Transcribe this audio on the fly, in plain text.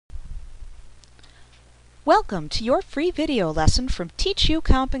Welcome to your free video lesson from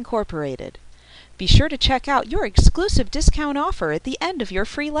TeachUComp Incorporated. Be sure to check out your exclusive discount offer at the end of your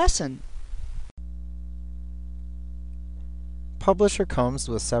free lesson. Publisher comes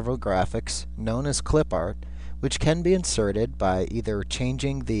with several graphics known as clip art, which can be inserted by either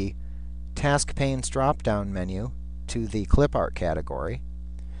changing the Task Panes drop-down menu to the clip art category,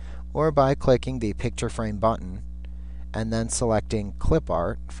 or by clicking the picture frame button and then selecting clip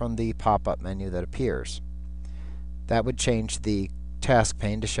art from the pop-up menu that appears. That would change the task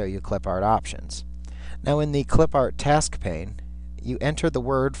pane to show you clip art options. Now in the clip art task pane, you enter the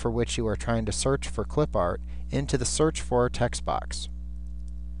word for which you are trying to search for clip art into the search for text box.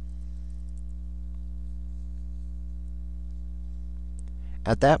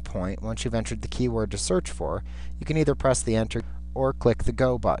 At that point, once you've entered the keyword to search for, you can either press the enter or click the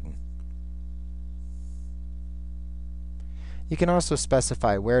go button. You can also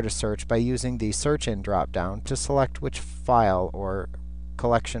specify where to search by using the Search In drop-down to select which file or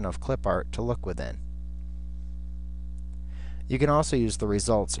collection of clip art to look within. You can also use the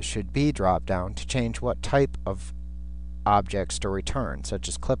Results Should Be drop-down to change what type of objects to return, such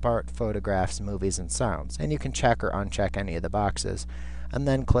as clip art, photographs, movies, and sounds. And you can check or uncheck any of the boxes, and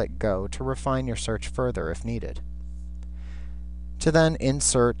then click Go to refine your search further if needed. To then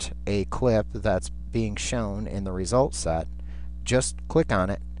insert a clip that's being shown in the results set, just click on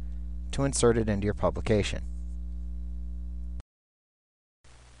it to insert it into your publication.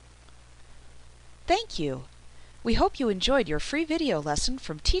 Thank you. We hope you enjoyed your free video lesson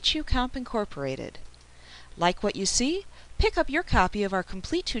from TeachUComp Incorporated. Like what you see? Pick up your copy of our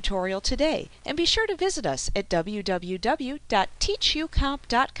complete tutorial today and be sure to visit us at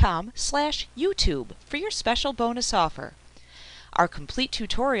www.teachucomp.com/YouTube for your special bonus offer. Our complete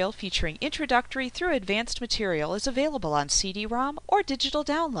tutorial featuring introductory through advanced material is available on CD-ROM or digital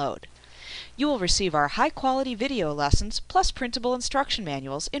download. You will receive our high-quality video lessons plus printable instruction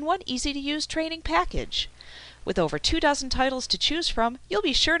manuals in one easy-to-use training package. With over 24 titles to choose from, you'll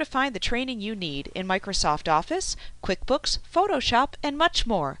be sure to find the training you need in Microsoft Office, QuickBooks, Photoshop, and much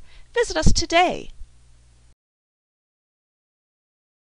more. Visit us today.